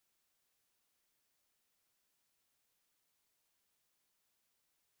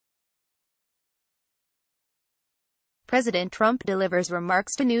President Trump delivers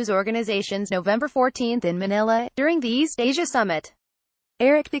remarks to news organizations November 14 in Manila, during the East Asia Summit.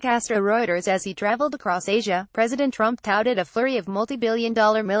 Erik De CastroReuters As he traveled across Asia, President Trump touted a flurry of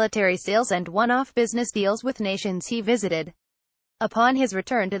multi-billion-dollar military sales and one-off business deals with nations he visited. Upon his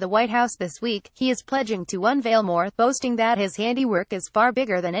return to the White House this week, he is pledging to unveil more, boasting that his handiwork is far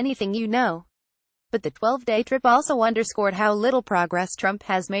bigger than anything you know. But the 12-day trip also underscored how little progress Trump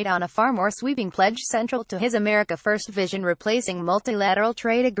has made on a far more sweeping pledge central to his America First vision, replacing multilateral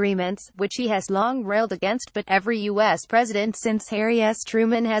trade agreements, which he has long railed against but every U.S. president since Harry S.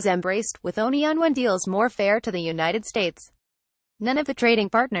 Truman has embraced, with only on when deals more fair to the United States. None of the trading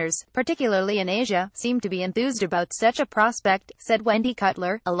partners, particularly in Asia, seem to be enthused about such a prospect, said Wendy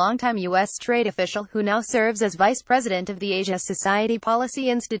Cutler, a longtime U.S. trade official who now serves as vice president of the Asia Society Policy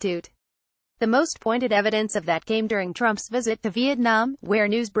Institute. The most pointed evidence of that came during Trump's visit to Vietnam, where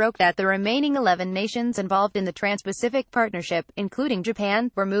news broke that the remaining 11 nations involved in the Trans-Pacific Partnership, including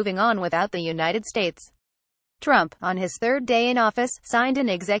Japan, were moving on without the United States. Trump, on his third day in office, signed an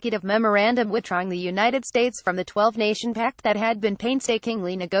executive memorandum withdrawing the United States from the 12-nation pact that had been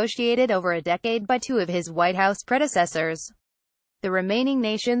painstakingly negotiated over a decade by two of his White House predecessors. The remaining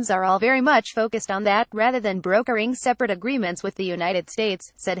nations are all very much focused on that, rather than brokering separate agreements with the United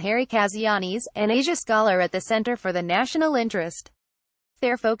States, said Harry Kazianis, an Asia scholar at the Center for the National Interest.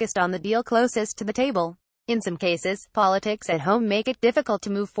 They're focused on the deal closest to the table. In some cases, politics at home make it difficult to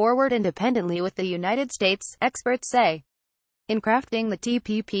move forward independently with the United States, experts say. In crafting the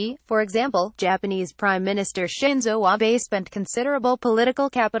TPP, for example, Japanese Prime Minister Shinzo Abe spent considerable political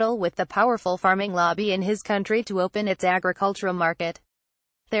capital with the powerful farming lobby in his country to open its agricultural market.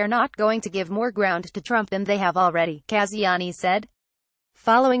 They're not going to give more ground to Trump than they have already, Kaziani said.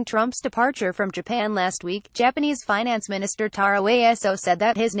 Following Trump's departure from Japan last week, Japanese Finance Minister Taro Aso said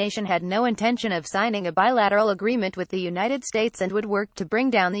that his nation had no intention of signing a bilateral agreement with the United States and would work to bring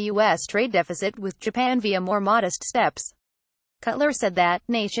down the U.S. trade deficit with Japan via more modest steps. Cutler said that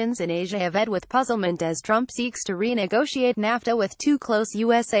nations in Asia have read with puzzlement as Trump seeks to renegotiate NAFTA with two close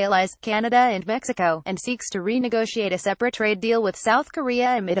U.S. allies, Canada and Mexico, and seeks to renegotiate a separate trade deal with South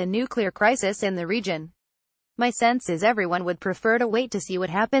Korea amid a nuclear crisis in the region. My sense is everyone would prefer to wait to see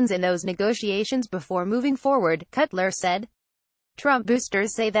what happens in those negotiations before moving forward, Cutler said. Trump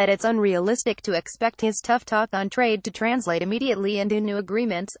boosters say that it's unrealistic to expect his tough talk on trade to translate immediately into new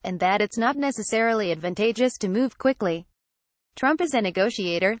agreements, and that it's not necessarily advantageous to move quickly. Trump is a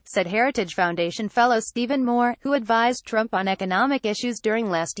negotiator, said Heritage Foundation fellow Stephen Moore, who advised Trump on economic issues during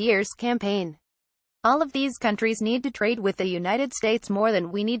last year's campaign. All of these countries need to trade with the United States more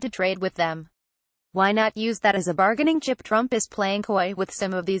than we need to trade with them. Why not use that as a bargaining chip? Trump is playing coy with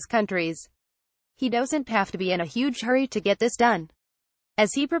some of these countries. He doesn't have to be in a huge hurry to get this done.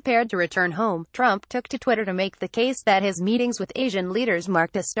 As he prepared to return home, Trump took to Twitter to make the case that his meetings with Asian leaders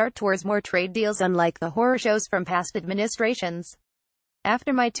marked a start towards more trade deals, unlike the horror shows from past administrations.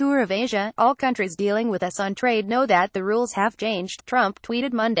 After my tour of Asia, all countries dealing with us on trade know that the rules have changed, Trump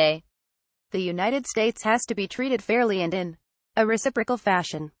tweeted Monday. The United States has to be treated fairly and in a reciprocal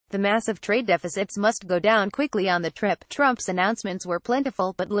fashion. The massive trade deficits must go down quickly on the trip. Trump's announcements were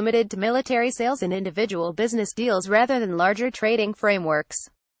plentiful but limited to military sales and individual business deals rather than larger trading frameworks.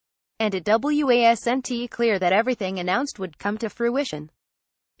 And it wasn't clear that everything announced would come to fruition.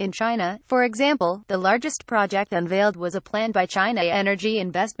 In China, for example, the largest project unveiled was a plan by China Energy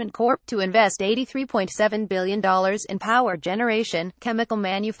Investment Corp. To invest $83.7 billion in power generation, chemical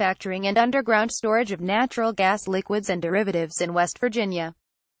manufacturing and underground storage of natural gas liquids and derivatives in West Virginia.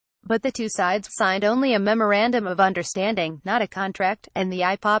 But the two sides signed only a memorandum of understanding, not a contract, and the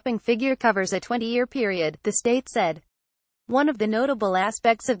eye-popping figure covers a 20-year period, the state said. One of the notable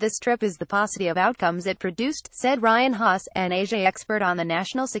aspects of this trip is the paucity of outcomes it produced, said Ryan Haas, an Asia expert on the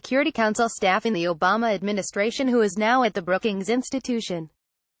National Security Council staff in the Obama administration who is now at the Brookings Institution.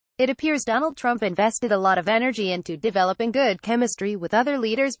 It appears Donald Trump invested a lot of energy into developing good chemistry with other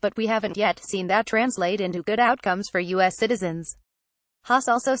leaders, but we haven't yet seen that translate into good outcomes for U.S. citizens. Haas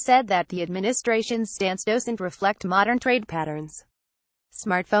also said that the administration's stance doesn't reflect modern trade patterns.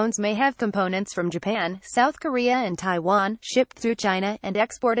 Smartphones may have components from Japan, South Korea and Taiwan, shipped through China, and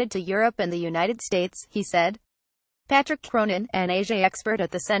exported to Europe and the United States, he said. Patrick Cronin, an Asia expert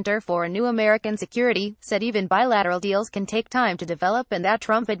at the Center for New American Security, said even bilateral deals can take time to develop and that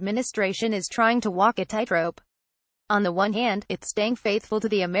Trump administration is trying to walk a tightrope. On the one hand, it's staying faithful to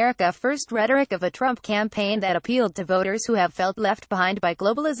the America First rhetoric of a Trump campaign that appealed to voters who have felt left behind by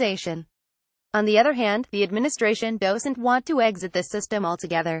globalization. On the other hand, the administration doesn't want to exit the system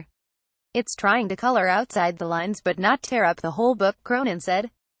altogether. It's trying to color outside the lines but not tear up the whole book, Cronin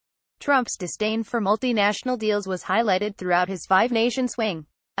said. Trump's disdain for multinational deals was highlighted throughout his five-nation swing.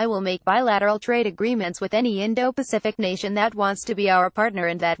 "I will make bilateral trade agreements with any Indo-Pacific nation that wants to be our partner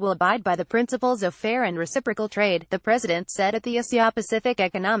and that will abide by the principles of fair and reciprocal trade," the president said at the Asia-Pacific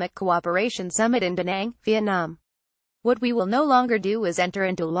Economic Cooperation Summit in Da Nang, Vietnam. "What we will no longer do is enter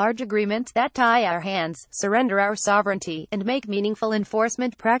into large agreements that tie our hands, surrender our sovereignty, and make meaningful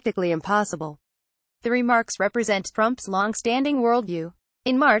enforcement practically impossible." The remarks represent Trump's long-standing worldview.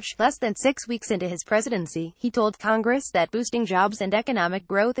 In March, less than 6 weeks into his presidency, he told Congress that boosting jobs and economic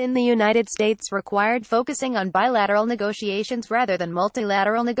growth in the United States required focusing on bilateral negotiations rather than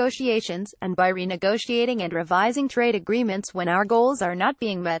multilateral negotiations, and by renegotiating and revising trade agreements when our goals are not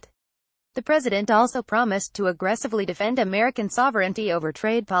being met. The president also promised to aggressively defend American sovereignty over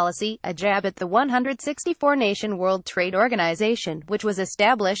trade policy, a jab at the 164-nation World Trade Organization, which was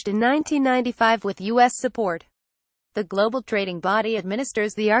established in 1995 with U.S. support. The global trading body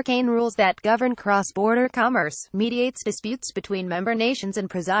administers the arcane rules that govern cross-border commerce, mediates disputes between member nations and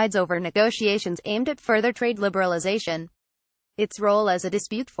presides over negotiations aimed at further trade liberalization. Its role as a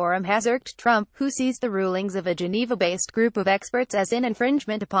dispute forum has irked Trump, who sees the rulings of a Geneva-based group of experts as an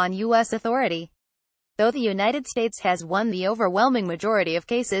infringement upon U.S. authority. Though the United States has won the overwhelming majority of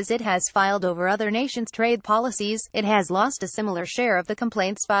cases it has filed over other nations' trade policies, it has lost a similar share of the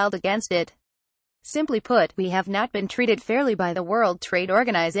complaints filed against it. "Simply put, we have not been treated fairly by the World Trade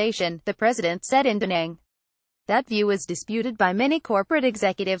Organization," the president said in Da Nang. That view is disputed by many corporate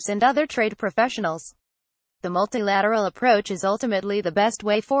executives and other trade professionals. "The multilateral approach is ultimately the best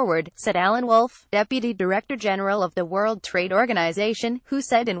way forward," said Alan Wolf, Deputy Director General of the World Trade Organization, who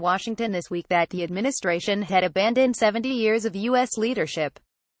said in Washington this week that the administration had abandoned 70 years of U.S. leadership.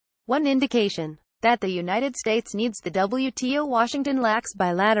 One indication that the United States needs the WTO. Washington lacks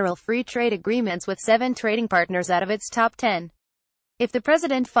bilateral free trade agreements with 7 trading partners out of its top 10. If the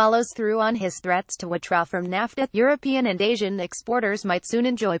president follows through on his threats to withdraw from NAFTA, European and Asian exporters might soon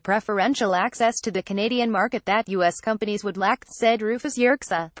enjoy preferential access to the Canadian market that U.S. companies would lack, said Rufus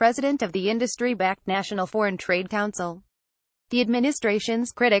Yerxa, president of the industry-backed National Foreign Trade Council. The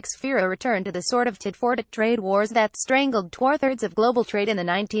administration's critics fear a return to the sort of tit-for-tat trade wars that strangled 2/3 of global trade in the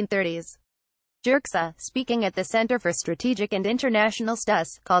 1930s. Yerxa, speaking at the Center for Strategic and International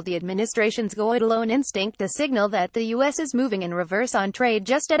Studies, called the administration's go-it-alone instinct a signal that the U.S. is moving in reverse on trade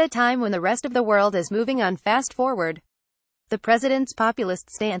just at a time when the rest of the world is moving on fast-forward. The president's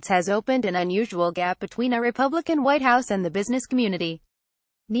populist stance has opened an unusual gap between a Republican White House and the business community.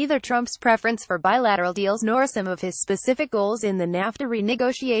 Neither Trump's preference for bilateral deals nor some of his specific goals in the NAFTA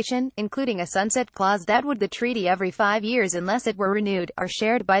renegotiation, including a sunset clause that would the treaty every 5 years unless it were renewed, are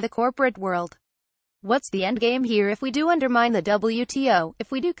shared by the corporate world. What's the endgame here if we do undermine the WTO,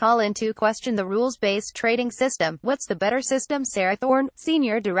 if we do call into question the rules-based trading system? What's the better system? Sarah Thorne,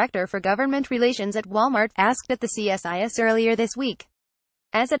 Senior Director for Government Relations at Walmart, asked at the CSIS earlier this week.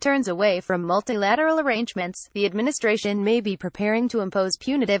 As it turns away from multilateral arrangements, the administration may be preparing to impose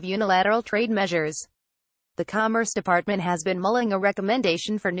punitive unilateral trade measures. The Commerce Department has been mulling a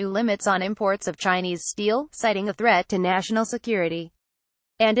recommendation for new limits on imports of Chinese steel, citing a threat to national security.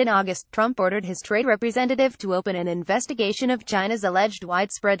 And in August, Trump ordered his trade representative to open an investigation of China's alleged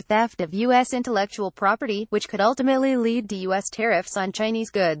widespread theft of U.S. intellectual property, which could ultimately lead to U.S. tariffs on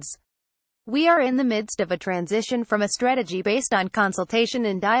Chinese goods. "We are in the midst of a transition from a strategy based on consultation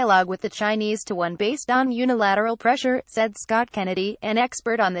and dialogue with the Chinese to one based on unilateral pressure," said Scott Kennedy, an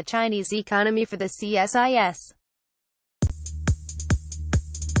expert on the Chinese economy for the CSIS.